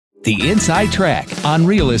The Inside Track on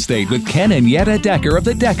real estate with Ken and Yetta Decker of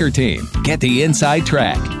the Decker Team. Get the Inside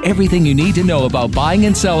Track. Everything you need to know about buying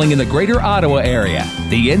and selling in the greater Ottawa area.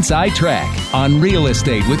 The Inside Track on real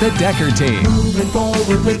estate with the Decker Team. Moving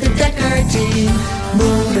forward with the Decker Team.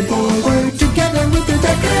 Moving forward together with the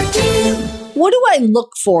Decker Team. What do I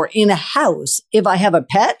look for in a house if I have a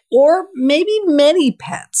pet or maybe many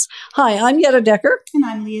pets? Hi, I'm Yetta Decker. And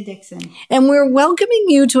I'm Leah Dixon. And we're welcoming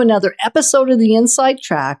you to another episode of the Inside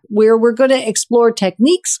Track, where we're going to explore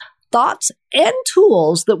techniques, thoughts, and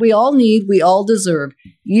tools that we all need, we all deserve.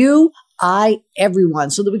 You, I,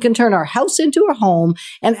 everyone, so that we can turn our house into a home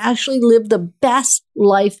and actually live the best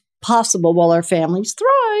life possible while our families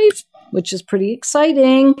thrive, which is pretty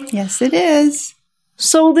exciting. Yes, it is.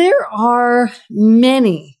 So there are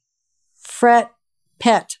many pet.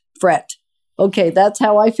 Okay, that's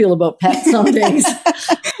how I feel about pets some days.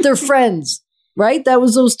 They're friends, right? That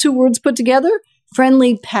was those two words put together.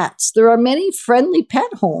 Friendly pets. There are many friendly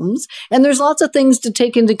pet homes, and there's lots of things to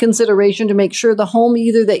take into consideration to make sure the home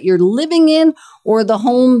either that you're living in or the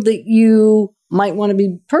home that you might want to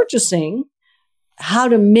be purchasing, how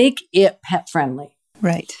to make it pet friendly.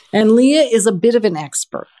 Right. And Leah is a bit of an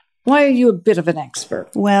expert. Why are you a bit of an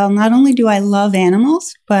expert? Well, not only do I love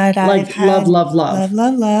animals, but I've had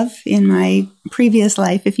love in my previous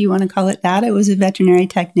life, if you want to call it that. I was a veterinary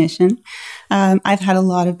technician. I've had a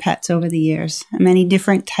lot of pets over the years, many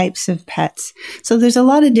different types of pets. So there's a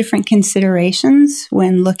lot of different considerations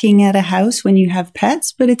when looking at a house when you have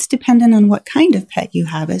pets, but it's dependent on what kind of pet you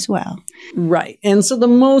have as well. Right. And so the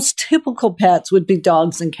most typical pets would be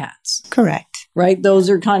dogs and cats. Correct. Right? Those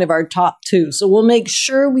are kind of our top two. So we'll make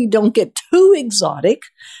sure we don't get too exotic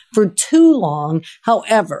for too long.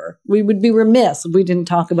 However, we would be remiss if we didn't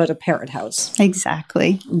talk about a parrot house.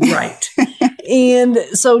 Exactly. Right. And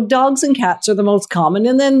so dogs and cats are the most common.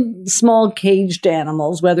 And then small caged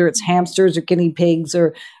animals, whether it's hamsters or guinea pigs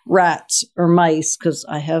or rats or mice, because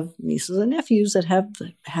I have nieces and nephews that have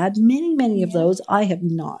had many of those. I have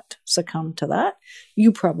not succumbed to that.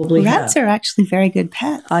 You probably have. Rats are actually very good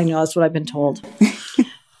pets. I know, that's what I've been told.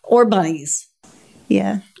 Or bunnies.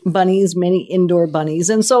 Yeah. Bunnies, many indoor bunnies.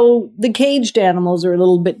 And so the caged animals are a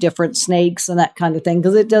little bit different, snakes and that kind of thing,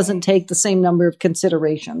 because it doesn't take the same number of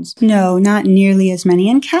considerations. No, not nearly as many.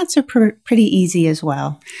 And cats are pretty easy as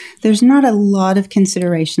well. There's not a lot of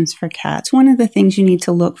considerations for cats. One of the things you need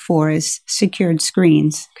to look for is secured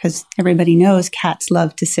screens, because everybody knows cats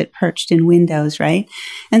love to sit perched in windows, right?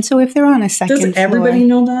 And so if they're on a second floor... Does everybody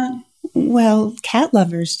know that? Well, cat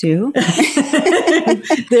lovers do.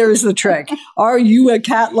 There's the trick. Are you a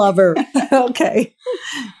cat lover? Okay.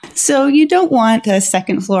 So you don't want a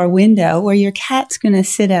second floor window where your cat's going to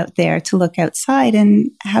sit out there to look outside and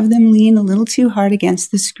have them lean a little too hard against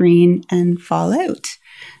the screen and fall out.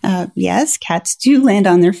 Yes, cats do land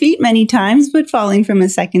on their feet many times, but falling from a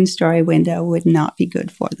second story window would not be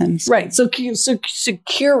good for them. Right. So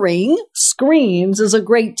securing screens is a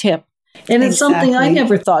great tip. And it's something I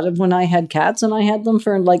never thought of when I had cats, and I had them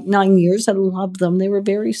for like 9 years. I loved them. They were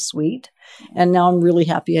very sweet. And now I'm really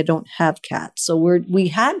happy I don't have cats. So we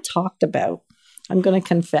had talked about, I'm going to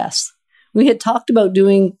confess, we had talked about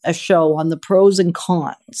doing a show on the pros and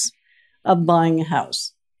cons of buying a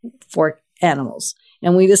house for animals.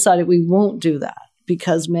 And we decided we won't do that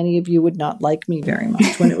because many of you would not like me very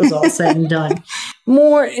much when it was all said and done.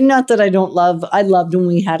 Not that I loved when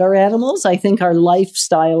we had our animals. I think our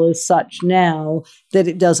lifestyle is such now that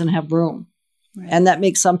it doesn't have room. Right. And that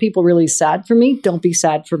makes some people really sad for me. Don't be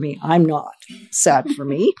sad for me. I'm not sad for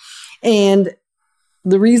me. And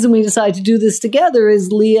the reason we decided to do this together is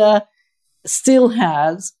Leah still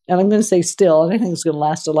has, and I'm going to say still, and I think it's going to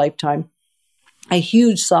last a lifetime, a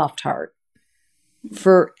huge soft heart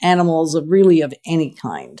for animals of any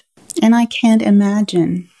kind. And I can't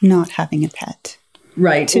imagine not having a pet.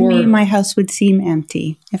 Right. To me, my house would seem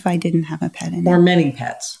empty if I didn't have a pet in it. Or many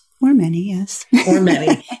pets. Or many, yes. Or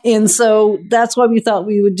many. And so that's why we thought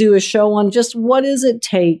we would do a show on just what does it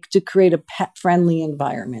take to create a pet-friendly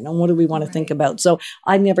environment and what do we want to think about. So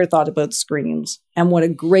I never thought about screens, and what a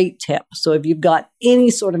great tip. So if you've got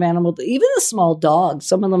any sort of animal, even a small dog,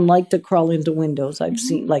 some of them like to crawl into windows. I've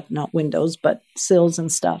seen, like not windows, but sills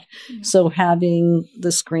and stuff. Mm-hmm. So having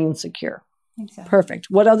the screen secure. Exactly. Perfect.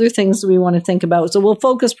 What other things do we want to think about? So we'll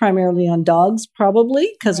focus primarily on dogs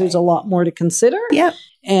probably because there's a lot more to consider. Yep.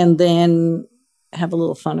 And then have a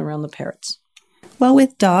little fun around the parrots. Well,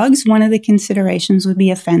 with dogs, one of the considerations would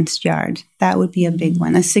be a fenced yard. That would be a big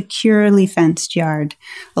one, a securely fenced yard.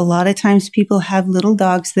 A lot of times people have little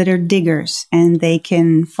dogs that are diggers and they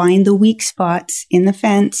can find the weak spots in the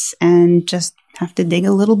fence and just have to dig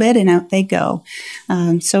a little bit and out they go.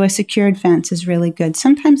 So a secured fence is really good.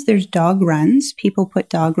 Sometimes there's dog runs. People put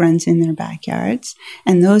dog runs in their backyards,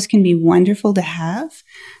 and those can be wonderful to have.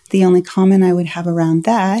 The only comment I would have around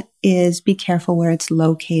that is be careful where it's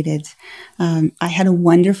located. I had a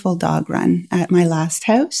wonderful dog run at my last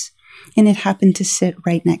house, and it happened to sit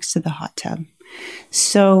right next to the hot tub.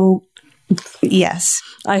 So, yes.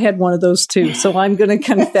 I had one of those too. So I'm going to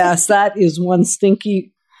confess that is one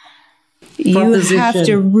stinky proposition. You have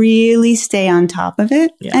to really stay on top of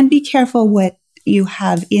it and be careful what you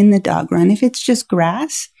have in the dog run. If it's just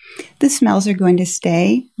grass, the smells are going to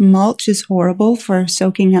stay. Mulch is horrible for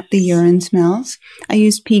soaking up the urine smells. I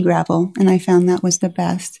used pea gravel, and I found that was the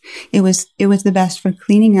best. It was the best for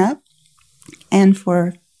cleaning up and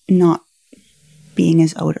for not being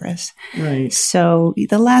as odorous. Right. So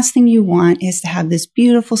the last thing you want is to have this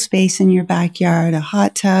beautiful space in your backyard, a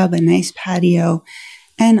hot tub, a nice patio,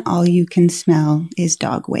 and all you can smell is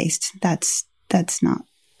dog waste. That's not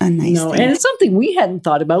a nice thing. And it's something we hadn't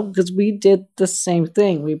thought about because we did the same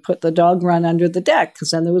thing. We put the dog run under the deck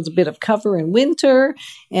because then there was a bit of cover in winter,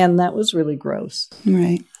 and that was really gross.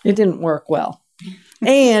 Right. It didn't work well.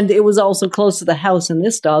 And it was also close to the house, and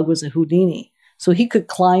this dog was a Houdini. So he could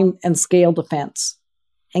climb and scale the fence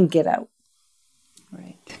and get out.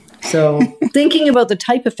 Right. So thinking about the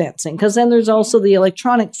type of fencing, because then there's also the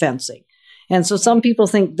electronic fencing. And so some people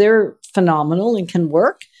think they're phenomenal and can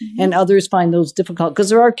work, and others find those difficult because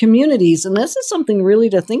there are communities, and this is something really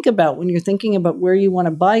to think about when you're thinking about where you want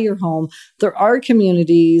to buy your home. There are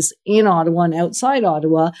communities in Ottawa and outside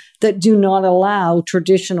Ottawa that do not allow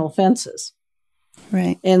traditional fences.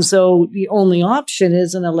 Right. And so the only option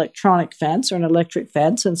is an electronic fence or an electric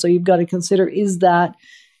fence. And so you've got to consider, is that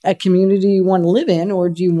a community you want to live in, or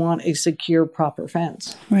do you want a secure, proper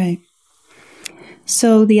fence? Right.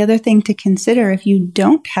 So the other thing to consider if you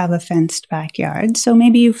don't have a fenced backyard, so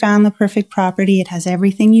maybe you found the perfect property, it has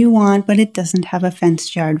everything you want, but it doesn't have a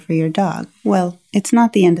fenced yard for your dog. Well, it's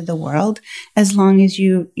not the end of the world as long as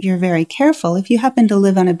you're very careful. If you happen to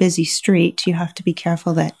live on a busy street, you have to be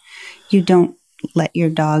careful that you don't let your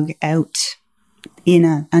dog out in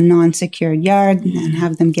a non-secured yard and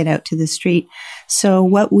have them get out to the street. So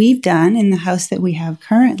what we've done in the house that we have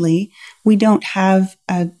currently, we don't have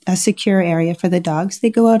a secure area for the dogs. They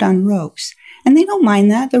go out on ropes, and they don't mind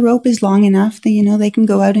that. The rope is long enough that, they can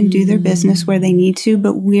go out and do their business where they need to,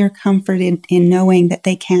 but we're comforted in knowing that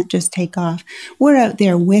they can't just take off. We're out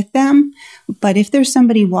there with them, but if there's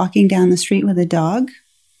somebody walking down the street with a dog,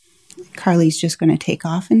 Carly's just going to take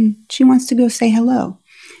off, and she wants to go say hello.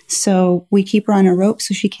 So we keep her on a rope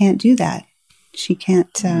so she can't do that. She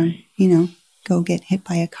can't, go get hit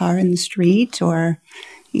by a car in the street or,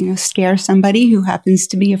 scare somebody who happens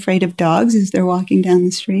to be afraid of dogs as they're walking down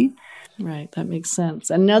the street. Right. That makes sense.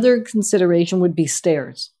 Another consideration would be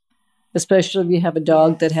stairs, especially if you have a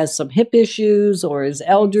dog that has some hip issues or is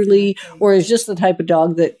elderly or is just the type of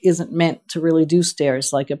dog that isn't meant to really do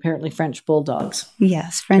stairs, like apparently French bulldogs.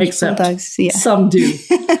 Yes, French bulldogs. Yeah. Some do.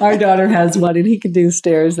 Our daughter has one, and he can do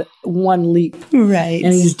stairs one leap. Right.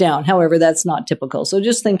 And he's down. However, that's not typical. So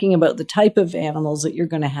just thinking about the type of animals that you're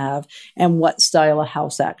going to have and what style of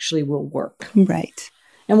house actually will work. Right.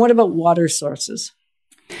 And what about water sources?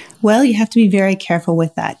 Well, you have to be very careful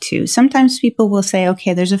with that too. Sometimes people will say,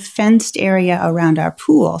 okay, there's a fenced area around our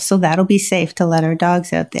pool, so that'll be safe to let our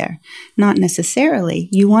dogs out there. Not necessarily.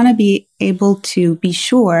 You want to be able to be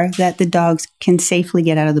sure that the dogs can safely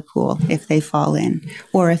get out of the pool if they fall in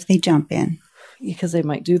or if they jump in. Because they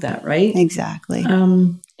might do that, right? Exactly.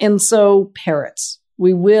 And so parrots.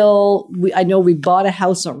 I know we bought a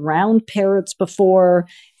house around parrots before,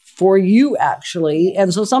 for you actually.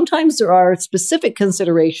 And so sometimes there are specific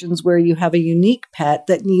considerations where you have a unique pet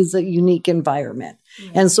that needs a unique environment.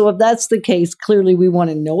 Mm-hmm. And so if that's the case, clearly we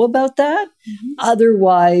want to know about that. Mm-hmm.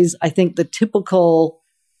 Otherwise, I think the typical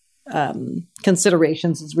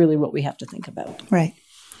considerations is really what we have to think about. Right.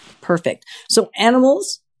 Perfect. So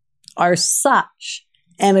animals are such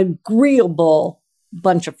an agreeable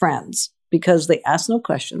bunch of friends, because they ask no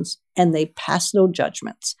questions and they pass no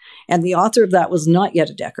judgments. And the author of that was not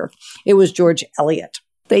Yetta Decker. It was George Eliot.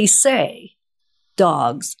 They say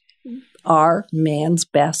dogs are man's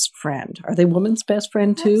best friend. Are they woman's best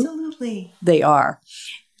friend too? Absolutely. They are.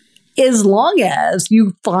 As long as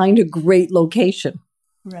you find a great location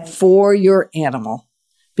for your animal.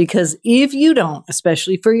 Because if you don't,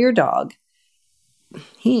 especially for your dog,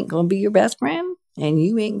 he ain't going to be your best friend and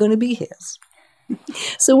you ain't going to be his.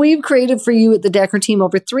 So we've created for you at the Decker team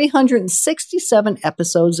over 367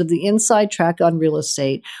 episodes of the Inside Track on Real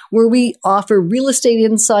Estate, where we offer real estate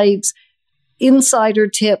insights, insider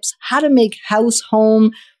tips, how to make house,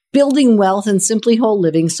 home, building wealth and simply whole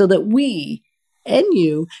living so that we and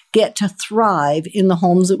you get to thrive in the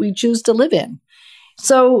homes that we choose to live in.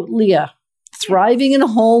 So, Leah, thriving in a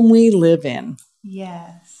home we live in.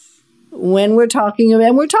 Yes. When we're talking about,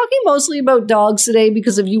 and we're talking mostly about dogs today,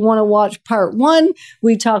 because if you want to watch part 1,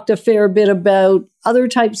 we talked a fair bit about other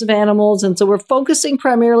types of animals. And so we're focusing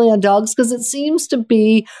primarily on dogs because it seems to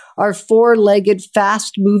be our 4-legged,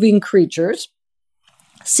 fast-moving creatures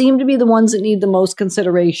seem to be the ones that need the most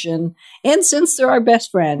consideration. And since they're our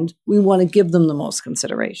best friend, we want to give them the most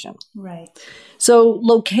consideration. Right. So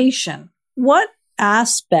location. What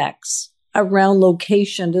aspects around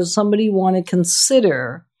location does somebody want to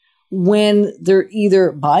consider when they're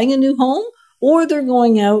either buying a new home or they're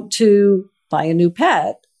going out to buy a new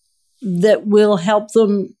pet that will help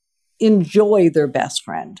them enjoy their best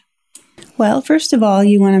friend? Well, first of all,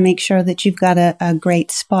 you want to make sure that you've got a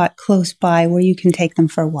great spot close by where you can take them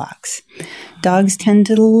for walks. Dogs tend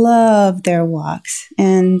to love their walks.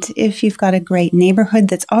 And if you've got a great neighborhood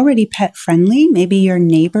that's already pet friendly, maybe your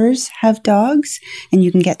neighbors have dogs and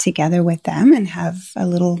you can get together with them and have a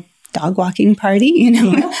little dog walking party.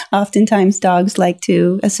 Oftentimes dogs like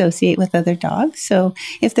to associate with other dogs. So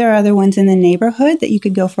if there are other ones in the neighborhood that you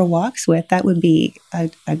could go for walks with, that would be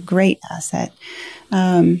a great asset.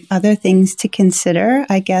 Other things to consider,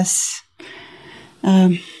 I guess,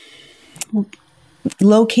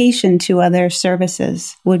 location to other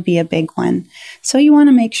services would be a big one. So you want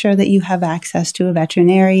to make sure that you have access to a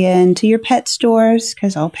veterinarian, to your pet stores,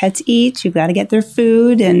 because all pets eat. You've got to get their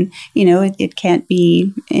food, and it can't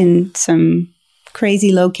be in some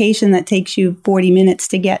crazy location that takes you 40 minutes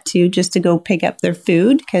to get to just to go pick up their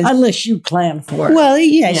food. Unless you plan for it. Well,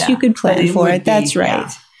 yes, you could plan for it. That's right.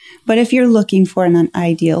 Yeah. But if you're looking for an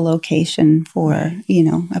ideal location for,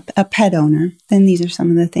 a pet owner, then these are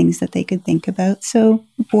some of the things that they could think about. So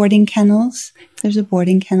boarding kennels, if there's a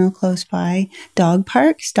boarding kennel close by. Dog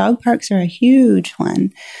parks are a huge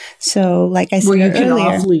one. So like I said earlier, where you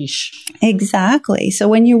can off-leash. Exactly. So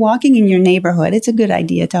when you're walking in your neighborhood, it's a good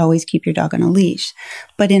idea to always keep your dog on a leash.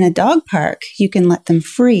 But in a dog park, you can let them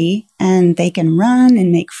free and they can run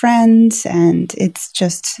and make friends. And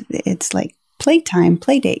it's like playtime,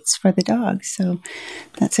 play dates for the dog. So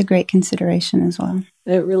that's a great consideration as well.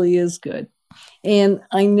 It really is good. And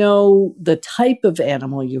I know the type of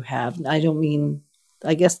animal you have. I don't mean,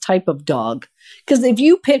 I guess, type of dog. Because if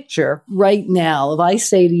you picture right now, if I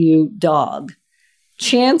say to you dog,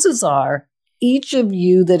 chances are each of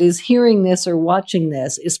you that is hearing this or watching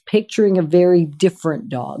this is picturing a very different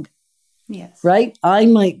dog. Yes. Right? I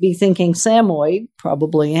might be thinking Samoyed,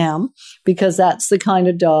 probably am, because that's the kind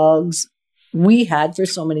of dogs we had for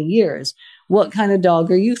so many years. What kind of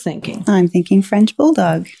dog are you thinking? I'm thinking French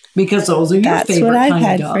Bulldog. Because those are your favorite kind of dogs. That's what I've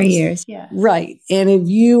had for years. Yeah. Right. And if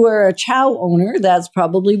you are a Chow owner, that's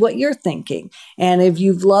probably what you're thinking. And if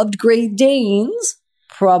you've loved Great Danes,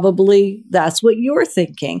 probably that's what you're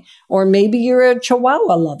thinking. Or maybe you're a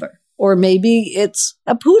Chihuahua lover. Or maybe it's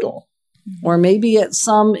a poodle. Mm-hmm. Or maybe it's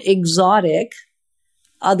some exotic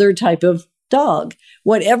other type of dog.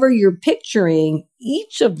 Whatever you're picturing,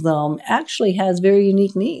 each of them actually has very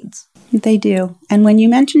unique needs. They do. And when you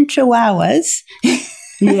mentioned Chihuahuas,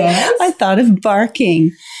 yes, I thought of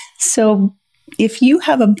barking. So if you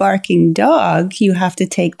have a barking dog, you have to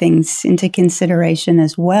take things into consideration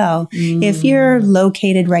as well. If you're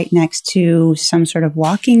located right next to some sort of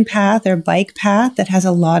walking path or bike path that has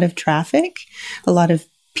a lot of traffic, a lot of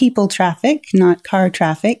people traffic, not car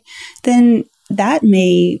traffic, then that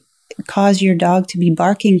may cause your dog to be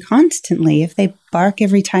barking constantly. If they bark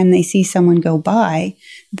every time they see someone go by,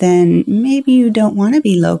 then maybe you don't want to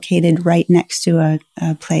be located right next to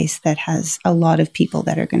a place that has a lot of people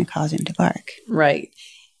that are going to cause him to bark. Right.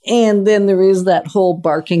 And then there is that whole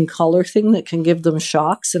barking collar thing that can give them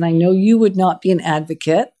shocks. And I know you would not be an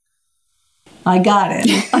advocate. I got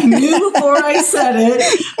it. I knew before I said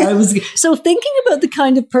it. So thinking about the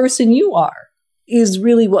kind of person you are is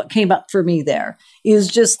really what came up for me there, is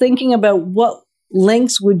just thinking about what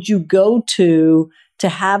lengths would you go to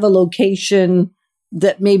have a location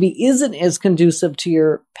that maybe isn't as conducive to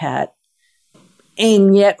your pet.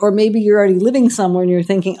 And yet, or maybe you're already living somewhere and you're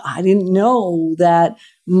thinking, I didn't know that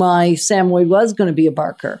my Samoyed was going to be a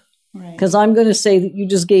barker. Because I'm going to say that you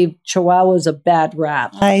just gave Chihuahuas a bad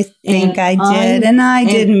rap. I think I did, and I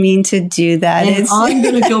didn't mean to do that. And I'm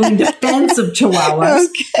going to go in defense of Chihuahuas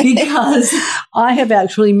because I have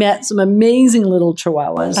actually met some amazing little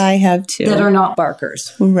Chihuahuas. I have too. That are not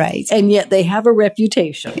barkers. Right. And yet they have a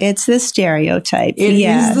reputation. It's the stereotype. It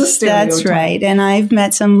is the stereotype. That's right. And I've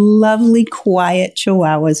met some lovely, quiet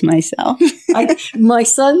Chihuahuas myself. My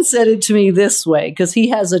son said it to me this way, because he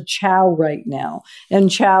has a Chow right now. And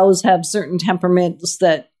Chows have certain temperaments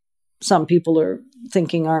that some people are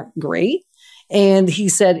thinking aren't great. And he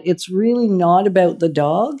said, it's really not about the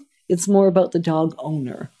dog. It's more about the dog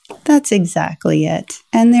owner. That's exactly it.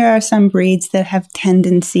 And there are some breeds that have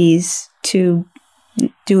tendencies to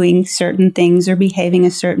doing certain things or behaving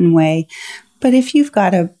a certain way. But if you've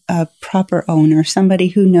got a proper owner, somebody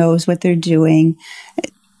who knows what they're doing,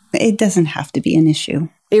 it doesn't have to be an issue.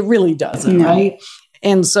 It really doesn't, right?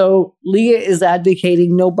 And so Leah is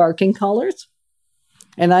advocating no barking collars.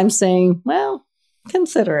 And I'm saying, well,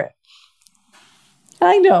 consider it.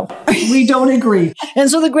 I know. We don't agree. And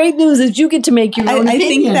so the great news is you get to make your own opinion. I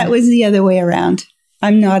think that was the other way around.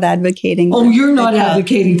 I'm not advocating. Oh, you're not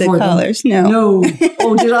advocating the for colors. Them. No.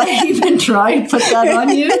 Oh, did I even try and put that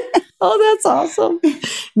on you? Oh, that's awesome.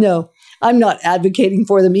 No, I'm not advocating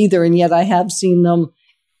for them either. And yet I have seen them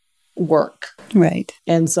work. Right.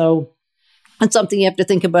 And so it's something you have to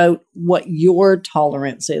think about what your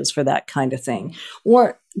tolerance is for that kind of thing.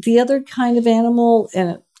 Or the other kind of animal,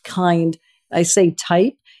 and I say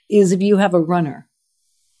type, is if you have a runner.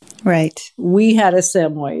 Right. We had a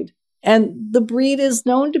Samoyed, and the breed is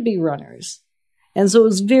known to be runners. And so it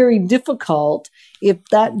was very difficult if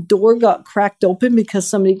that door got cracked open because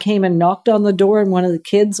somebody came and knocked on the door and one of the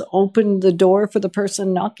kids opened the door for the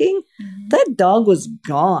person knocking. Mm-hmm. That dog was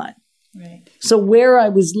gone. Right. So where I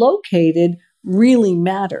was located really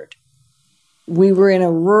mattered. We were in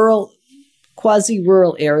a rural,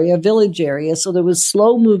 quasi-rural area, village area, so there was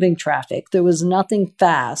slow-moving traffic. There was nothing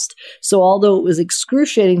fast. So although it was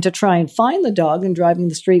excruciating to try and find the dog and driving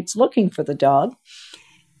the streets looking for the dog,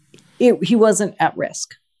 he wasn't at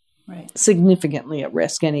risk. Right. Significantly at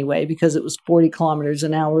risk anyway, because it was 40 kilometers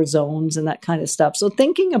an hour zones and that kind of stuff. So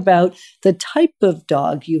thinking about the type of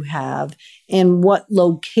dog you have and what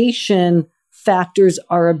location factors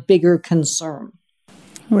are a bigger concern.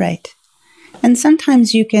 Right. And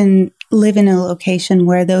sometimes you can live in a location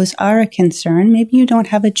where those are a concern. Maybe you don't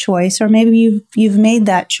have a choice, or maybe you've made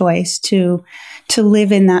that choice to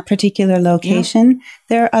live in that particular location. Yeah.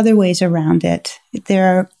 There are other ways around it.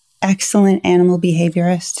 There are excellent animal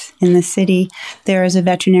behaviorists in the city. There is a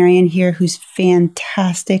veterinarian here who's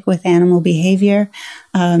fantastic with animal behavior.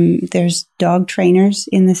 There's dog trainers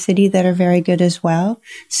in the city that are very good as well.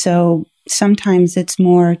 So sometimes it's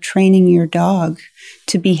more training your dog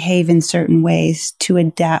to behave in certain ways to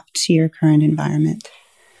adapt to your current environment.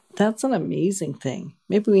 That's an amazing thing.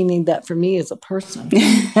 Maybe we need that for me as a person.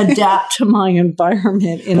 Adapt to my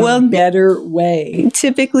environment in a better way.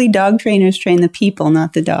 Typically, dog trainers train the people,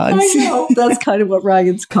 not the dogs. I know. That's kind of what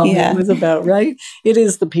Ryan's comment was about, right? It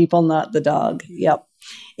is the people, not the dog. Yep.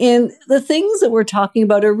 And the things that we're talking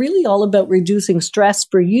about are really all about reducing stress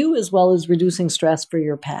for you as well as reducing stress for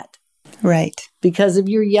your pet. Right. Because if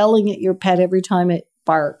you're yelling at your pet every time it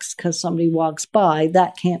barks because somebody walks by,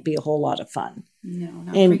 that can't be a whole lot of fun. No,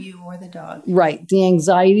 not for you or the dog. Right. The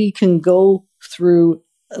anxiety can go through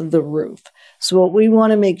the roof. So what we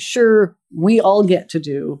want to make sure we all get to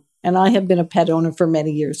do, and I have been a pet owner for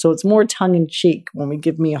many years, so it's more tongue in cheek when we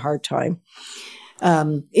give me a hard time,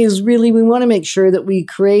 is really we want to make sure that we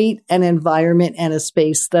create an environment and a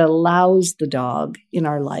space that allows the dog in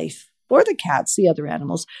our life, or the cats, the other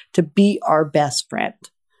animals, to be our best friend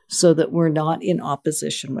so that we're not in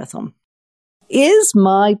opposition with them. Is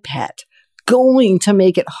my pet going to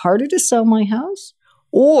make it harder to sell my house,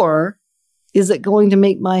 or is it going to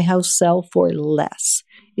make my house sell for less?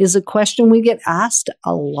 Is a question we get asked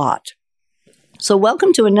a lot. So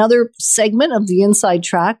welcome to another segment of the Inside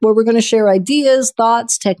Track, where we're going to share ideas,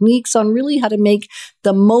 thoughts, techniques on really how to make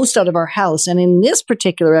the most out of our house. And in this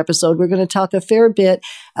particular episode, we're going to talk a fair bit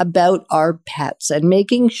about our pets and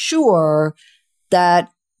making sure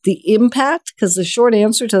that the impact, because the short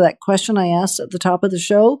answer to that question I asked at the top of the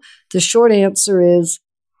show, the short answer is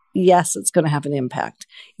yes, it's going to have an impact.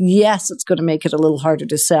 Yes, it's going to make it a little harder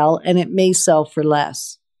to sell, and it may sell for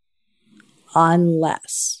less.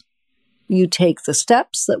 Unless you take the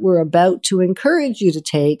steps that we're about to encourage you to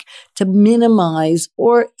take to minimize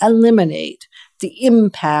or eliminate the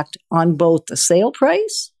impact on both the sale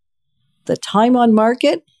price, the time on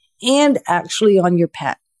market, and actually on your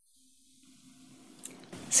pet.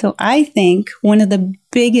 So I think one of the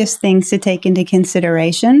biggest things to take into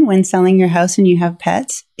consideration when selling your house and you have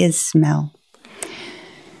pets is smell.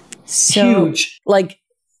 Huge. Like,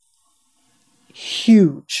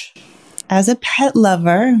 huge. As a pet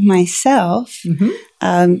lover myself,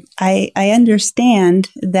 I understand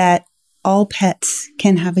that all pets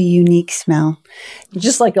can have a unique smell.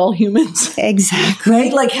 Just like all humans. Exactly.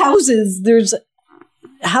 Right? Like houses,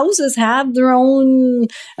 houses have their own,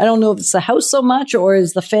 I don't know if it's the house so much or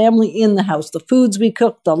is the family in the house, the foods we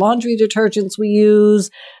cook, the laundry detergents we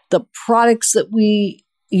use, the products that we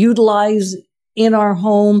utilize in our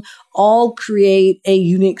home, all create a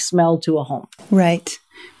unique smell to a home. Right.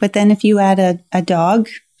 But then if you add a dog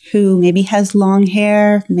who maybe has long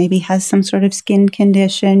hair, maybe has some sort of skin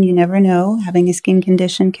condition, you never know. Having a skin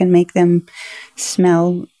condition can make them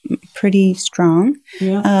smell pretty strong.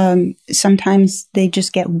 Yeah. Sometimes they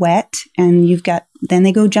just get wet and then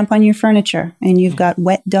they go jump on your furniture and you've got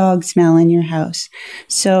wet dog smell in your house.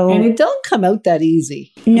 And it don't come out that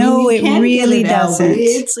easy. No, it really doesn't.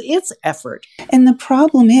 It's effort. And the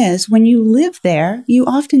problem is when you live there, you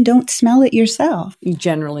often don't smell it yourself.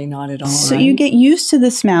 Generally not at all. So you get used to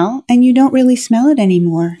the smell and you don't really smell it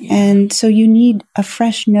anymore. Yeah. And so you need a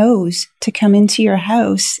fresh nose to come into your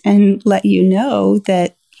house and let you know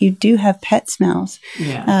that you do have pet smells.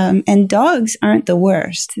 Yeah. And dogs aren't the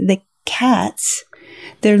worst. The cats,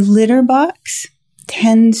 their litter box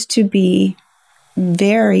tends to be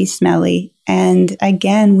very smelly. And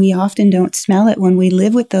again, we often don't smell it when we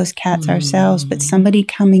live with those cats ourselves, but somebody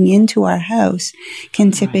coming into our house can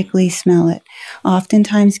typically smell it.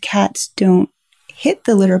 Oftentimes, cats don't hit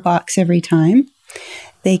the litter box every time.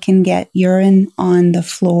 They can get urine on the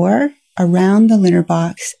floor around the litter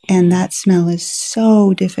box, and that smell is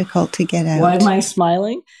so difficult to get out. Why am I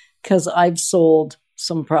smiling? Because I've sold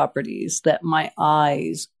some properties that my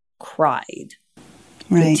eyes cried.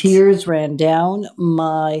 Right. The tears ran down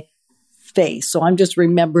my face. So I'm just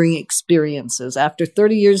remembering experiences. After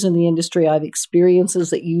 30 years in the industry, I have experiences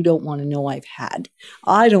that you don't want to know I've had.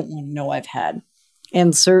 I don't want to know I've had.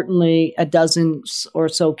 And certainly a dozen or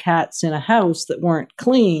so cats in a house that weren't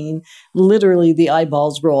clean, literally the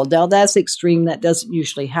eyeballs rolled. Now that's extreme. That doesn't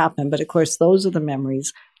usually happen. But of course, those are the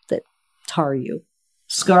memories that tar you,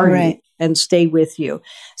 scar you, and stay with you.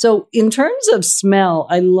 So in terms of smell,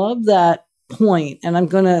 I love that point. And I'm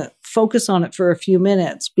going to focus on it for a few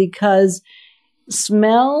minutes because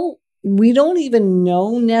smell, we don't even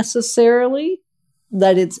know necessarily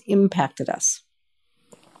that it's impacted us.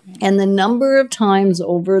 And the number of times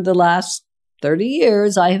over the last 30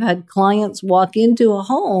 years, I've had clients walk into a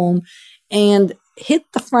home and hit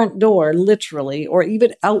the front door, literally, or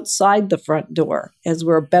even outside the front door as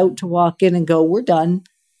we're about to walk in and go, we're done.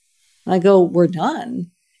 I go, we're done.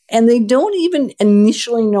 And they don't even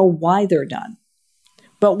initially know why they're done.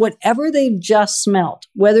 But whatever they've just smelt,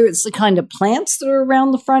 whether it's the kind of plants that are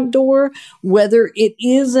around the front door, whether it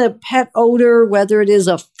is a pet odor, whether it is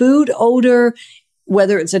a food odor,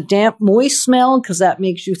 whether it's a damp, moist smell, because that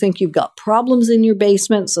makes you think you've got problems in your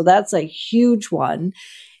basement. So that's a huge one.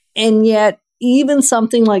 And yet, even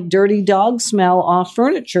something like dirty dog smell off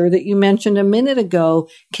furniture that you mentioned a minute ago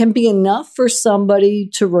can be enough for somebody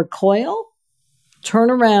to recoil,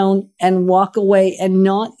 turn around, and walk away and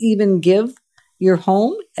not even give your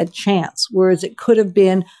home a chance, whereas it could have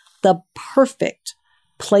been the perfect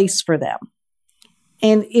place for them.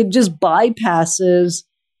 And it just bypasses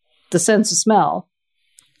the sense of smell,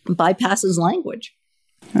 bypasses language.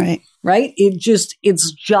 Right?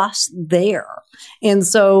 It's just there. And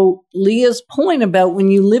so Leah's point about when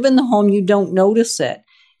you live in the home, you don't notice it.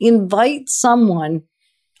 Invite someone.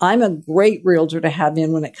 I'm a great realtor to have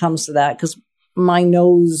in when it comes to that because my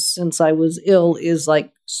nose, since I was ill, is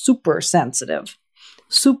like super sensitive.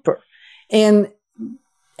 Super. And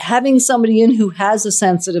having somebody in who has a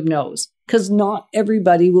sensitive nose, because not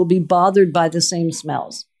everybody will be bothered by the same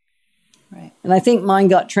smells. Right. And I think mine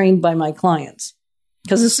got trained by my clients.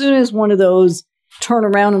 Because as soon as one of those turn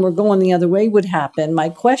around and we're going the other way would happen, my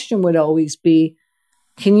question would always be,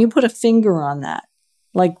 can you put a finger on that?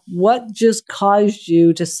 Like, what just caused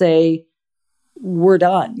you to say, we're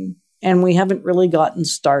done, and we haven't really gotten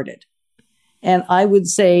started? And I would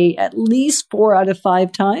say at least 4 out of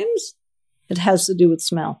 5 times, it has to do with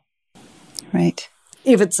smell. Right.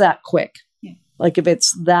 If it's that quick. Yeah. Like if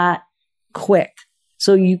it's that quick.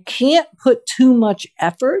 So you can't put too much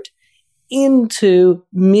effort into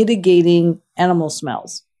mitigating animal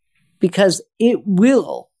smells because it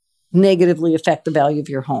will negatively affect the value of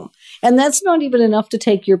your home. And that's not even enough to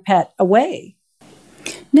take your pet away.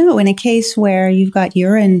 No, in a case where you've got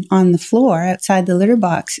urine on the floor outside the litter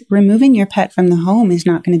box, removing your pet from the home is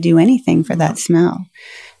not going to do anything for that smell.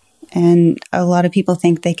 And a lot of people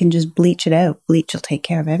think they can just bleach it out. Bleach will take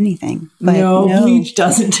care of anything. But no, bleach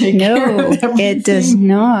doesn't take care of everything. It does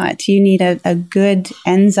not. You need a good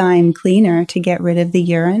enzyme cleaner to get rid of the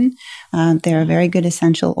urine. There are very good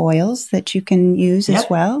essential oils that you can use as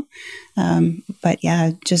well. But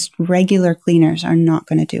yeah, just regular cleaners are not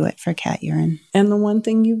going to do it for cat urine. And the one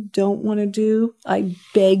thing you don't want to do, I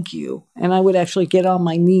beg you, and I would actually get on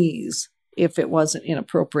my knees if it wasn't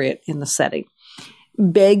inappropriate in the setting,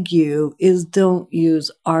 beg you, is don't use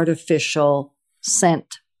artificial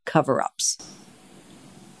scent cover-ups.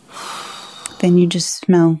 Then you just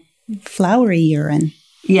smell flowery urine.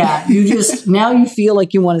 Yeah, now you feel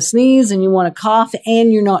like you want to sneeze and you want to cough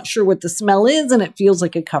and you're not sure what the smell is and it feels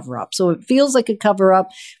like a cover-up. So it feels like a cover-up,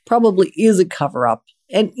 probably is a cover-up.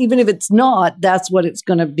 And even if it's not, that's what it's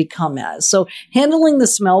going to become as. So handling the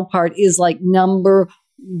smell part is like number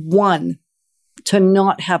one to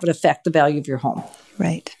not have it affect the value of your home.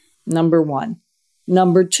 Right. Number one.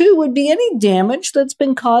 Number two would be any damage that's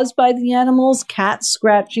been caused by the animals, cats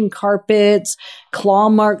scratching carpets, claw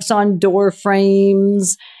marks on door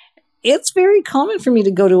frames. It's very common for me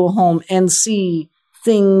to go to a home and see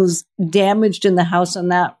things damaged in the house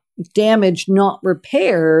and that damage not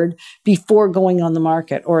repaired before going on the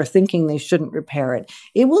market or thinking they shouldn't repair it.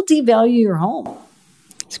 It will devalue your home.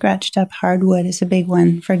 Scratched up hardwood is a big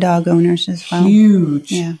one for dog owners as well.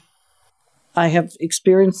 Huge. Yeah. I have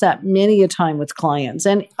experienced that many a time with clients,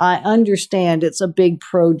 and I understand it's a big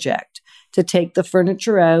project to take the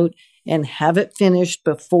furniture out and have it finished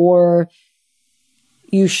before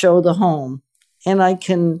you show the home. And I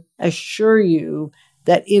can assure you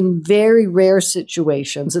that in very rare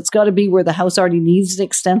situations, it's got to be where the house already needs an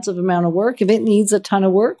extensive amount of work. If it needs a ton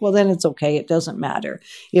of work, well, then it's okay. It doesn't matter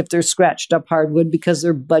if they're scratched up hardwood because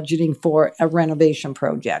they're budgeting for a renovation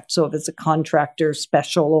project. So if it's a contractor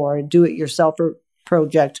special or a do-it-yourself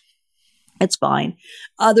project, it's fine.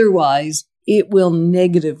 Otherwise, it will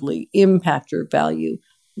negatively impact your value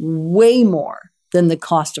way more than the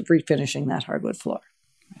cost of refinishing that hardwood floor.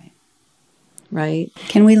 Right.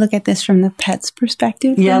 Can we look at this from the pet's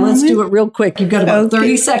perspective? Yeah, let's do it real quick. You've got about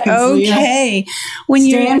 30 seconds. Okay.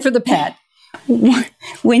 Stand for the pet.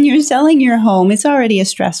 When you're selling your home, it's already a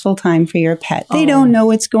stressful time for your pet. They don't know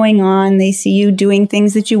what's going on. They see you doing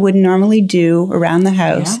things that you wouldn't normally do around the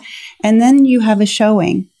house. Yeah. And then you have a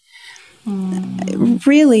showing.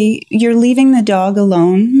 Really, you're leaving the dog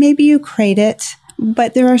alone. Maybe you crate it.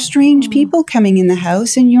 But there are strange people coming in the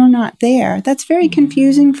house and you're not there. That's very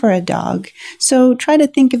confusing for a dog. So try to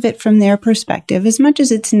think of it from their perspective. As much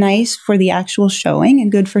as it's nice for the actual showing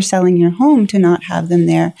and good for selling your home to not have them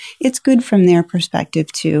there, it's good from their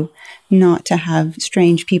perspective too, not to have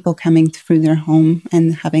strange people coming through their home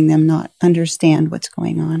and having them not understand what's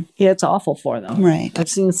going on. Yeah, it's awful for them. Right. I've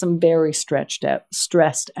seen some very stressed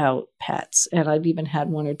out pets, and I've even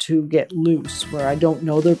had one or two get loose where I don't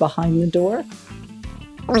know they're behind the door.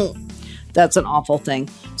 That's an awful thing.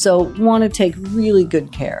 So want to take really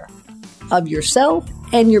good care of yourself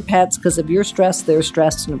and your pets, because if you're stressed, they're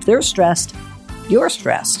stressed. And if they're stressed, you're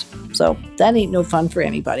stressed. So that ain't no fun for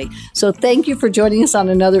anybody. So thank you for joining us on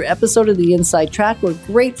another episode of The Inside Track. We're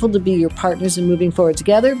grateful to be your partners in moving forward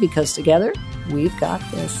together, because together we've got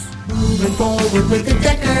this. Moving forward with the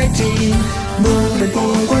Decker team. Moving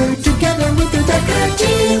forward together with the Decker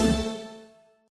team.